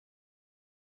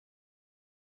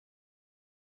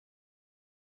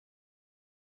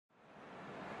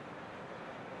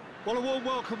Well, a warm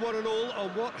welcome one and all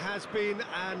on what has been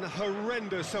an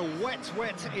horrendous,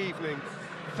 wet evening.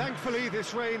 Thankfully,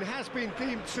 this rain has been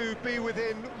deemed to be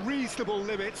within reasonable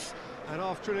limits, and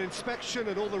after an inspection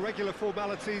and all the regular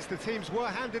formalities, the teams were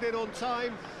handed in on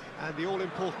time, and the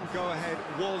all-important go-ahead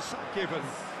was given.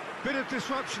 Bit of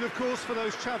disruption, of course, for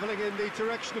those travelling in the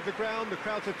direction of the ground. The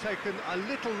crowds have taken a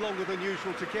little longer than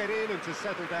usual to get in and to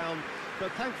settle down,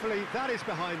 but thankfully that is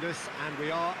behind us, and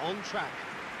we are on track.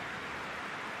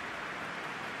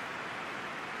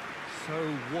 So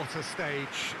what a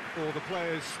stage for the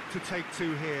players to take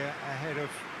to here ahead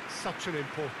of such an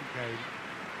important game.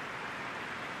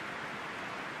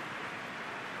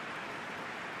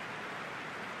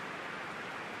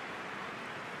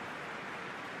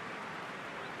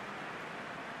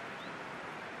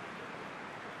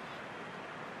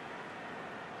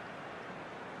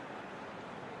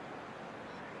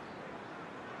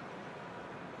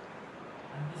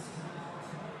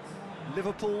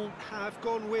 Liverpool have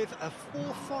gone with a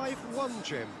 4-5-1,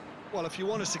 Jim. Well, if you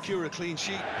want to secure a clean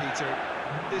sheet, Peter,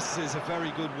 this is a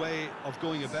very good way of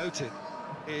going about it.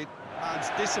 It adds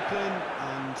discipline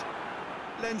and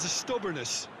lends a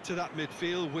stubbornness to that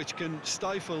midfield, which can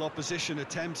stifle opposition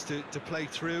attempts to play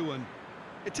through, and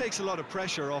it takes a lot of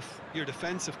pressure off your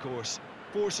defence, of course.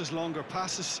 Forces longer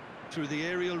passes through the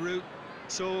aerial route.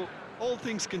 So, all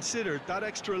things considered, that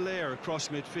extra layer across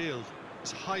midfield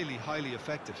is highly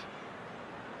effective.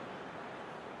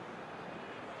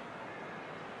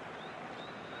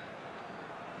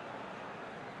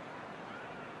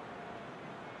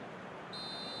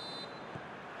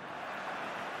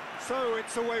 So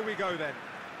it's away we go then.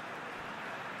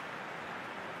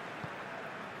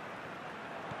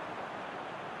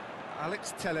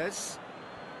 Alex Telles.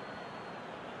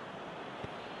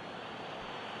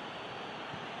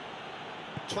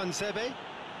 Twansebe.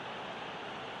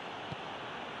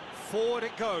 Forward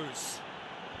it goes.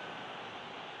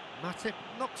 Matip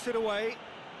knocks it away.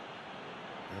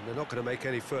 And they're not going to make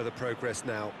any further progress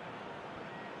now.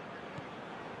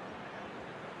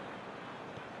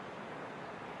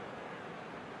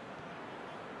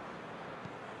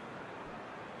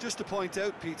 Just to point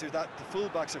out, Peter, that the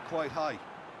fullbacks are quite high.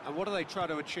 And what do they try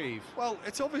to achieve? Well,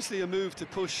 it's obviously a move to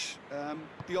push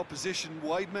the opposition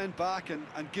wide men back and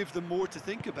give them more to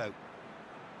think about.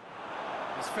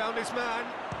 He's found his man.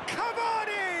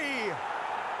 Cavani!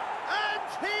 And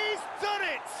he's done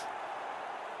it!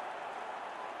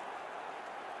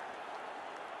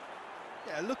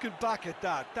 Yeah, looking back at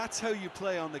that, that's how you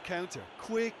play on the counter.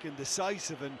 Quick and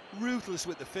decisive and ruthless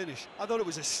with the finish. I thought it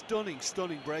was a stunning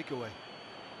breakaway.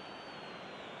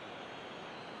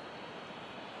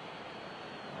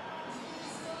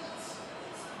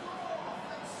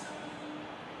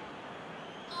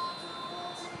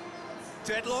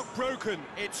 Deadlock broken,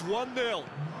 it's 1-0.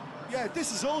 Yeah,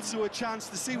 this is also a chance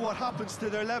to see what happens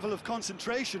to their level of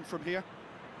concentration from here.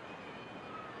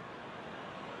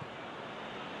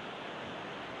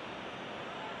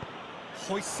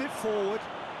 Hoists it forward.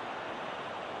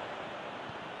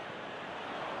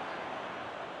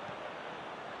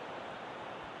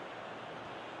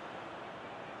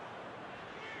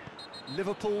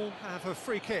 Liverpool have a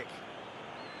free kick.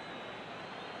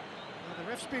 Well, the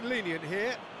ref's been lenient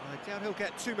here. I doubt he'll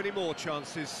get too many more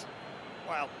chances.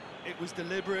 Well, it was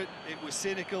deliberate, it was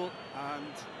cynical, and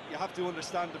you have to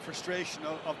understand the frustration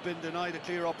of being denied a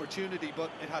clear opportunity, but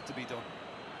it had to be done.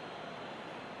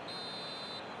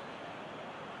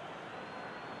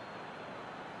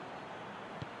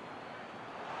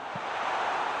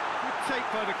 Good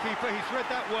take by the keeper, he's read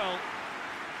that well.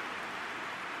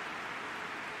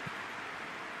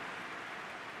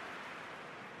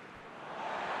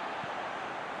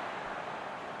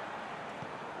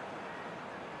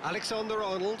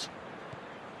 Alexander-Arnold.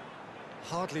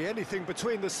 Hardly anything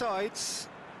between the sides,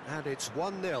 and it's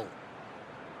 1-0.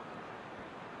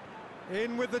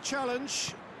 In with the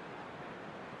challenge.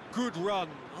 Good run,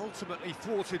 ultimately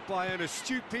thwarted by an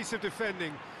astute piece of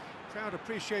defending. Crowd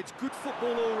appreciates good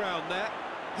football all round there.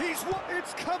 It's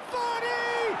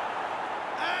Cavani!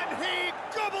 And he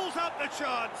gobbles up the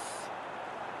chance.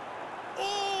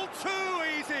 All too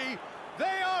easy.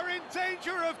 They are in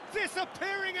danger of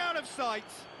disappearing out of sight.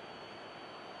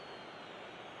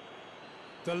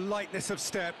 The lightness of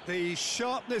step, the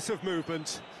sharpness of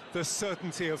movement, the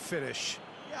certainty of finish.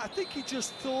 Yeah, I think he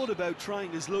just thought about trying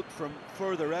his luck from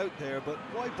further out there, but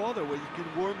why bother when you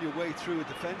can worm your way through a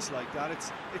defence like that?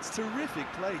 It's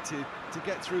terrific play to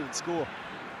get through and score.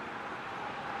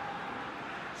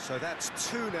 So that's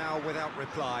two now without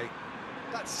reply.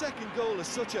 That second goal has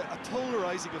such a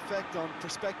polarising effect on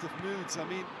prospective moods. I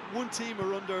mean, one team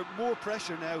are under more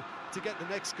pressure now to get the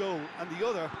next goal, and the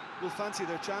other will fancy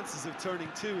their chances of turning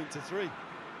 2 into 3.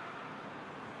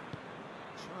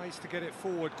 Tries to get it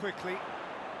forward quickly.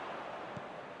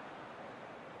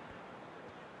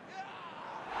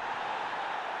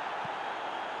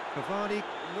 Cavani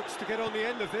looks to get on the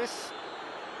end of this.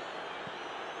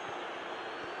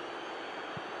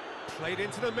 Played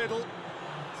into the middle.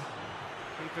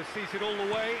 Keeper sees it all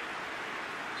the way.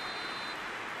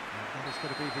 And that is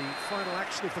going to be the final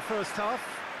action of the first half.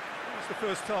 How's the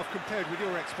first half compared with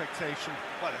your expectation?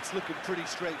 Well, it's looking pretty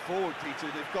straightforward,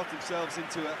 Peter. They've got themselves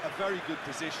into a very good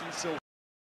position, so...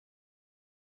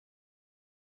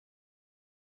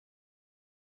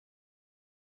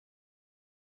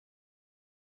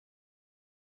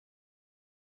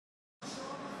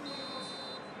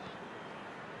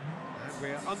 And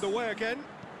we're underway again.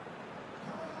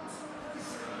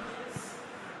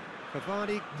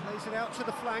 Cavani plays it out to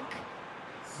the flank.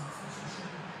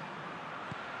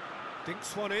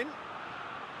 Dinks one in.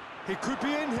 He could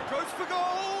be in. Goes for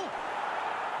goal.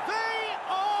 They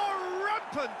are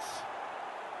rampant.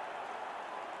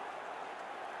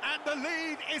 And the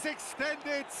lead is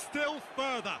extended still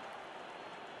further.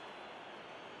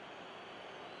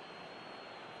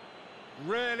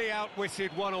 Really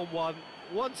outwitted one-on-one.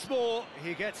 Once more,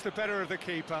 he gets the better of the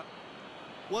keeper.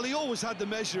 Well, he always had the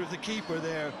measure of the keeper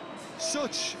there.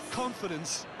 Such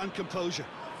confidence and composure.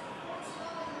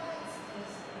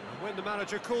 And when the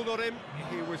manager called on him,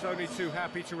 he was only too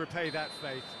happy to repay that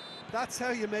faith. That's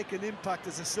how you make an impact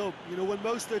as a sub. You know, when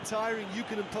most are tiring, you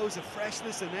can impose a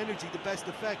freshness and energy to best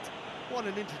effect. What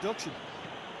an introduction.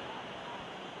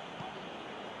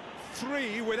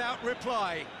 3 without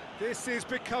reply. This is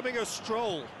becoming a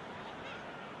stroll.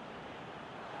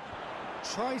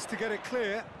 Tries to get it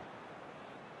clear.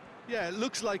 Yeah, it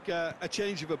looks like a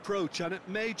change of approach, and it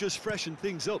may just freshen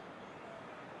things up.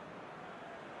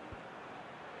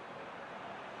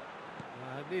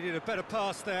 Needed a better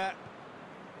pass there.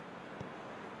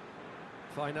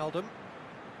 Wijnaldum.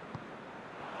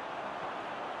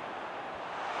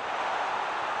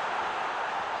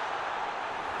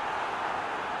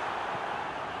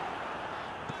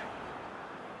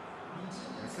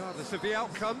 Regardless of the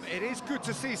outcome, it is good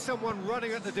to see someone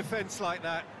running at the defence like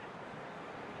that.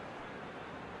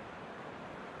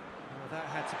 Oh, that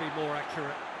had to be more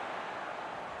accurate.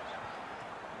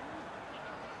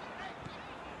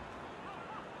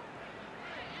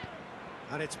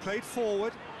 And it's played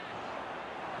forward.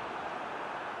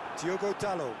 Diogo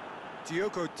Dalot.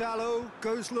 Diogo Dalot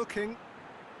goes looking.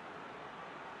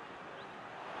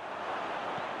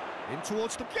 In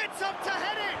towards the... Gets up to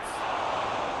head it!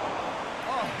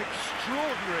 Oh,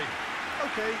 extraordinary.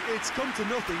 OK, it's come to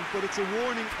nothing, but it's a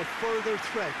warning of further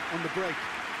threat on the break.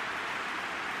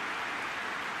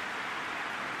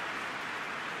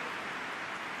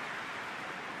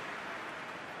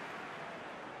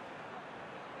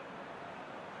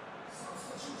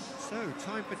 So,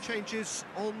 time for changes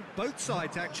on both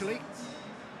sides, actually.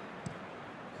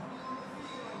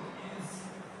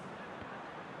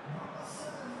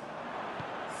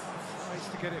 Tries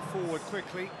to get it forward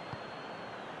quickly.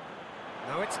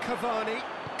 Now it's Cavani.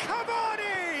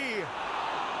 Cavani!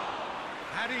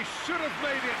 And he should have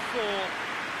made it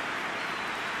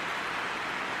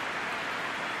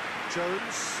 4.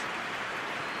 Jones.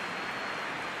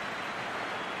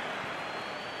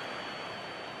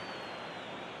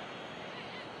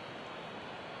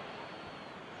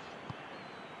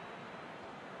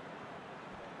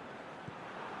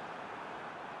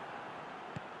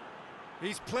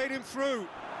 He's played him through.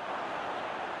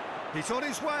 He's on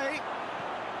his way.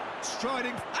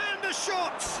 Striding, and the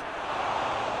shot!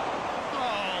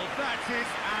 Oh, that is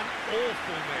an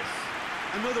awful miss.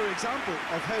 Another example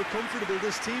of how comfortable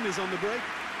this team is on the break.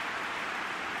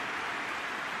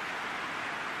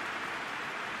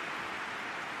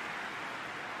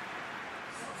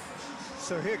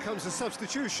 So here comes the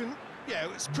substitution. Yeah,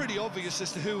 it was pretty obvious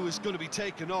as to who was going to be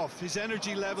taken off. His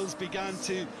energy levels began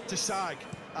to sag,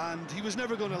 and he was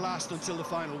never going to last until the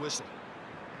final whistle.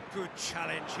 Good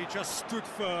challenge, he just stood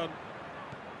firm.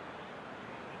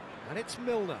 And it's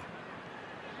Milner.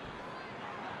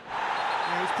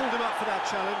 Yeah, he's pulled him up for that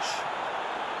challenge.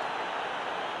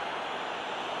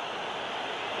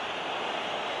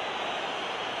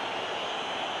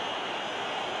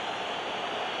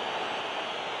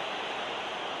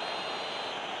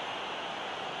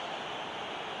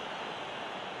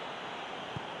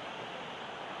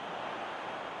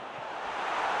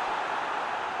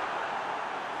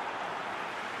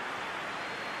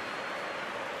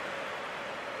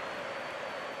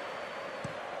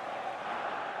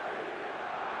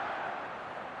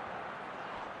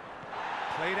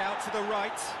 Played out to the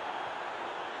right.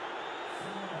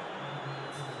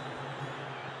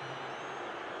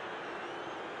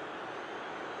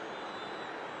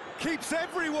 Keeps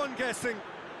everyone guessing.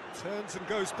 Turns and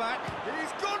goes back.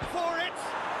 He's gone for it!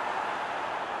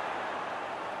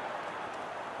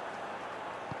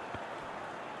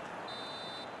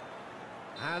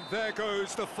 And there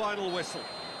goes the final whistle.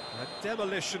 A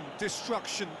demolition,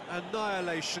 destruction,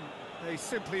 annihilation. They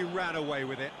simply ran away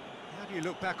with it. How do you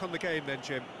look back on the game then,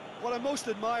 Jim? What I most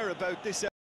admire about this